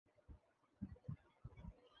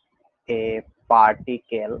a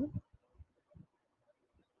particle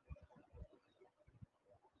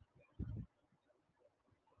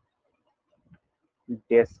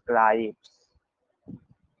describes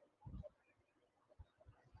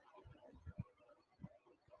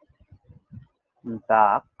the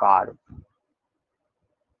curve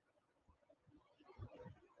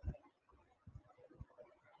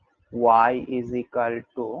y is equal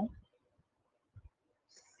to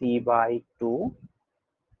c by 2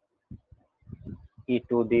 e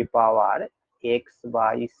to the power x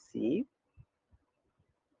by c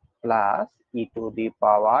plus e to the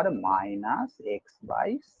power minus x by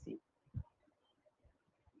c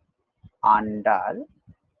under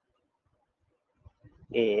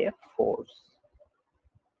a force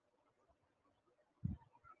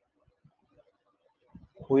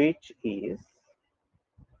which is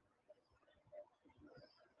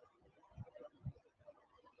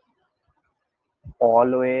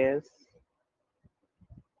always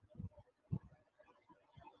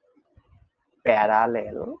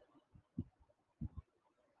parallel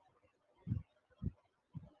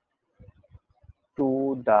to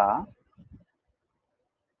the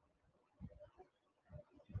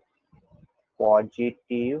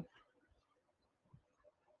positive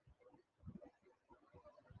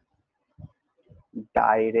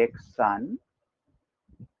direction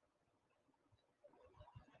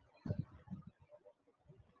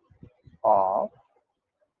of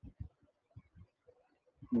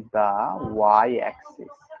the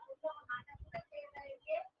y-axis.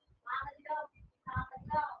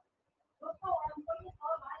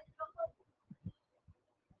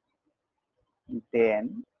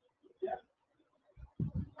 Then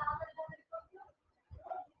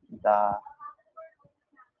the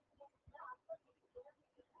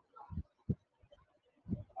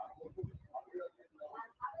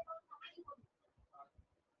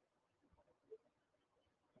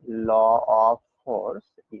law of force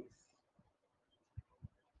is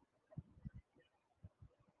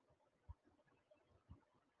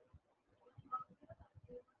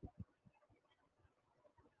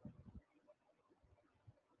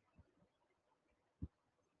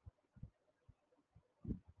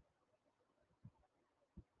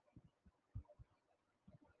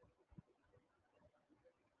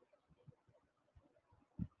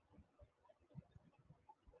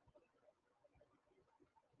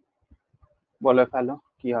বলে ফেলো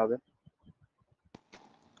কি হবে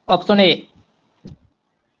option A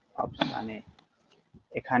option A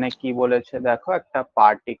এখানে কি বলেছে দেখো একটা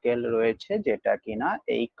particle রয়েছে যেটা কিনা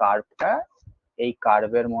এই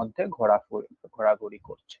কার্ভের মধ্যে ঘোরাঘুরি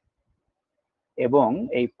করছে এবং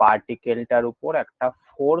এই পার্টিকেলটার উপর একটা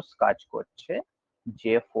ফোর্স কাজ করছে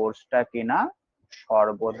যে ফোর্সটা কিনা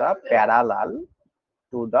সর্বদা parallel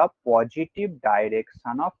to the positive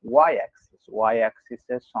direction of Y Axis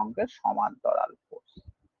এর সঙ্গে সমান্তরাল ফোর্স।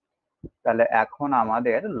 তাহলে এখন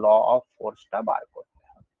আমাদের ল অফ ফোর্সটা বার করতে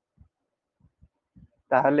হবে।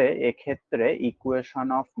 তাহলে এক্ষেত্রে ইকুয়েশন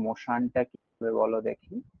অফ মোশনটা কি হবে বলো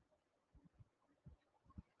দেখি।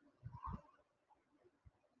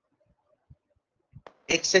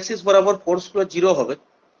 এক্স অ্যাক্সিস বরাবর ফোর্স গুলো 0 হবে।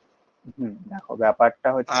 দেখো ব্যাপারটা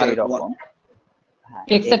হচ্ছে এরকম,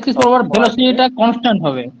 এক্স অ্যাক্সিস বরাবর ভেলোসিটিটা কনস্ট্যান্ট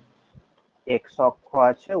হবে, এক্স অক্ষ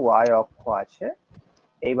আছে ওয়াই অক্ষ আছে,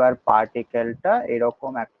 এইবার পার্টিকেলটা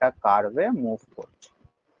এরকম একটা কার্ভে মুভ করছে,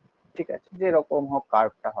 ঠিক আছে, যেরকম হোক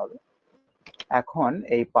কার্ভটা হবে। এখন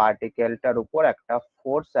এই পার্টিকেলটার উপর একটা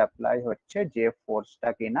ফোর্স অ্যাপ্লাই হচ্ছে যে ফোর্সটা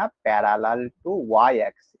কিনা প্যারালাল টু ওয়াই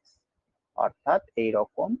অ্যাক্সিস, অর্থাৎ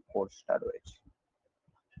এইরকম ফোর্সটা রয়েছে।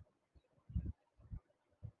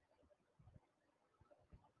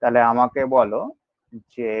 তাহলে আমাকে বলো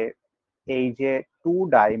যে এই যে 2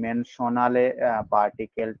 ডাইমেনশনালে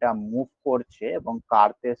পার্টিকেলটা মুভ করছে এবং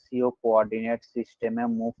কার্টেসীয় কোঅর্ডিনেট সিস্টেমে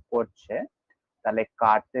মুভ করছে, তাহলে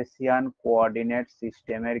কার্টেসিয়ান কোঅর্ডিনেট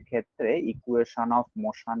সিস্টেমের ক্ষেত্রে ইকুয়েশন অফ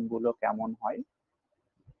মোশন গুলো কেমন হয়?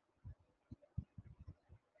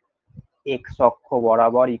 এক্স অক্ষ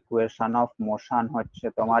বরাবর ইকুয়েশন অফ মোশন হচ্ছে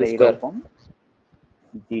তোমার এইরকম,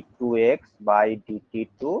 d2x by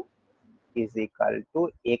dt2 is equal to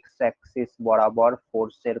x axis বরাবর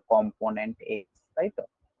ফোর্সের কম্পোনেন্ট x, তাই তো?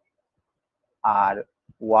 আর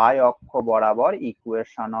y অক্ষ বরাবর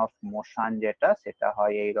ইকুয়েশন অফ মোশন যেটা সেটা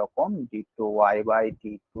হয় এইরকম, d2y by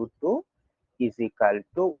d22 is equal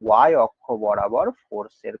to y অক্ষ বরাবর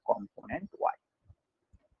ফোর্সের কম্পোনেন্ট y।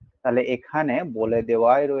 তাহলে এখানে বলে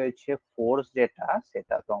দেওয়াই রয়েছে ফোর্স যেটা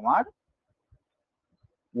সেটা তোমার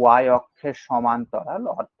y অক্ষের সমান্তরাল,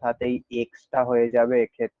 অর্থাৎ এই x টা হয়ে যাবে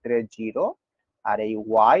এক্ষেত্রে 0 আর এই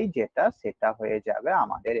y যেটা সেটা হয়ে যাবে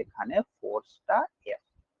আমাদের এখানে ফোর্সটা f।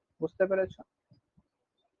 বুঝতে পেরেছো?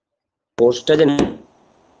 ফোর্সটা যে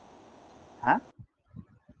হ্যাঁ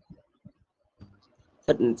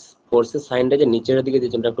স্যার ফোর্সের সাইনটা যে নিচের দিকে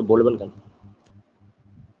দিয়েছেন ওটা একটু বলবেন কেন?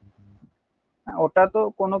 ওটা তো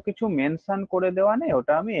কোনো কিছু মেনশন করে দেওয়া নেই,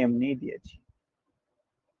 ওটা আমি এমনিই দিয়েছি।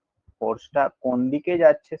 ফোর্সটা কোন দিকে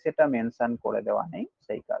যাচ্ছে সেটা মেনশন করে দেওয়া নেই,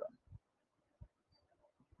 সেই কারণে।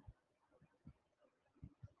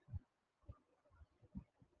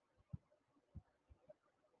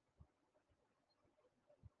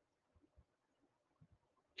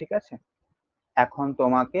 ঠিক আছে, এখন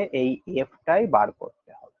তোমাকে এই এফটাই বার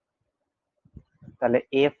করতে হবে। তাহলে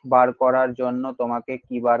এফ বার করার জন্য তোমাকে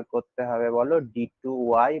কি বার করতে হবে বলো,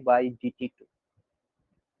 d2y বাই dt2।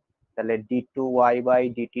 তাহলে d2y বাই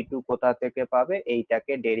dt2 কোথা থেকে পাবে,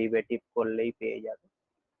 এইটাকে ডেরিভেটিভ করলেই পেয়ে যাবে।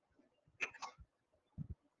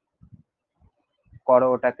 করো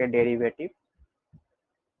ওটাকে ডেরিভেটিভ।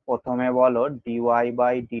 প্রথমে বলো dy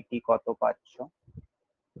বাই dt কত পাচ্ছ।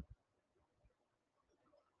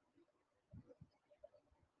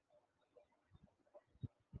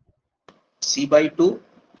 c/2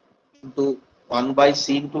 into 1 by c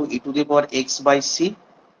into e to the power x by c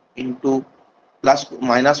into plus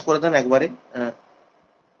minus করে দেন একবারে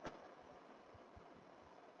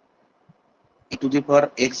e to the power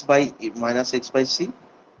x by minus x by c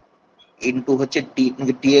into হচ্ছে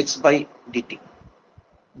dx by dt।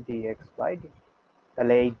 dx by dt,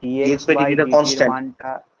 তাহলে এই dx dx by by dt টা dt এর constant.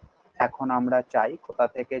 মানটা এখন আমরা চাই, কোথা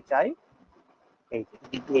থেকে চাই, এই যে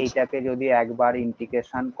এইটাকে যদি একবার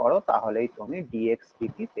ইন্টিগ্রেশন করো তাহলেই তুমি dx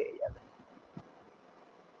dt পেয়ে যাবে।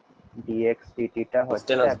 dx dt টা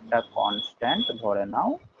হচ্ছে একটা কনস্ট্যান্ট, ধরে নাও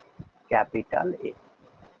ক্যাপিটাল এ।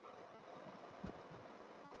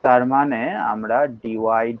 তার মানে আমরা dy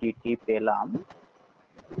dt পেলাম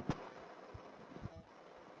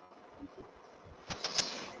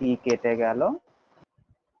c কেটে গেল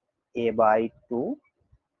a/2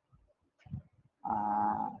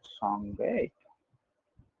 সঙ্গে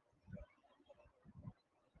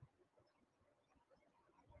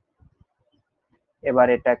এবার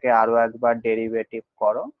এটাকে আরো একবার ডেরিভেটিভ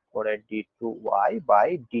করো, করে d2y বাই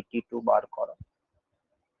dt2 বার করো।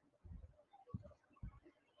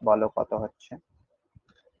 বলো কত হচ্ছে।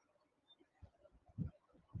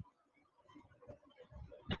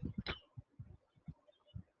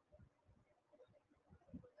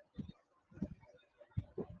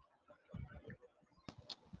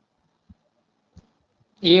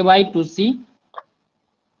 a/2c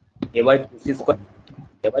a by 2c square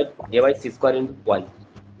a by c square into y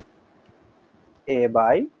a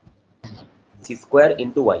by c square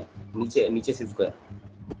into y নিচে c square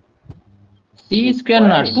c স্কয়ার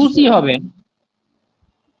না 2c হবে।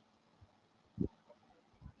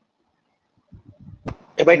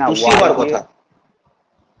 এবার না 2c y হওয়ার দিয়ে, কথা।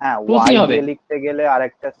 হ্যাঁ 2c y হবে। দিয়ে লিখতে গেলে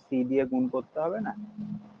আরেকটা c দিয়ে গুণ করতে হবে না।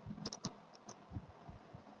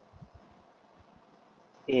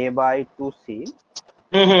 a বাই 2c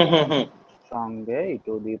সঙ্গে e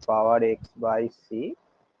to the power x by c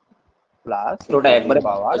plus e two ওটা দি একবারে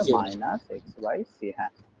পাওয়ার বসিয়ে দিচ্ছি। Minus x by c।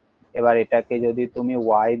 হ্যাঁ, এবার এটাকে যদি তুমি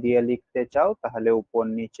y দিয়ে লিখতে চাও তাহলে উপর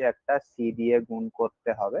নিচে একটা c দিয়ে গুণ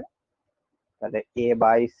করতে হবে। তাহলে a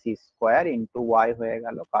by c square into y হয়ে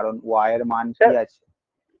গেল, কারণ y এর মান কি আছে।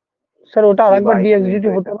 স্যার ওটা আরেকবার c/2 dx dt into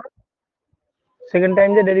হতো এটা। না? সেকেন্ড টাইম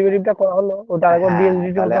যে ডেরিভেটিভটা করা হলো ওটা আরেকবার হ্যাঁ, dx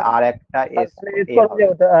dt তাহলে হতো না? আর একটা s তাহলে a হবে।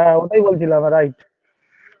 হ্যাঁ ওটাই বলছিলাম, রাইট।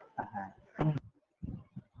 হ্যাঁ,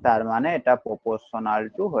 তার মানে এটা প্রপোর্শনাল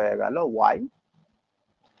টু হয়ে গেল y।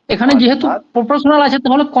 এখানে যেহেতু অর্থাৎ প্রপোর্শনাল আছে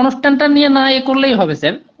তাহলে কনস্ট্যান্টটা নিয়ে না এ করলেই হবে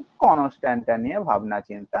স্যার। কনস্ট্যান্টটা নিয়ে ভাবনা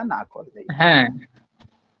চিন্তা না করলেই। হ্যাঁ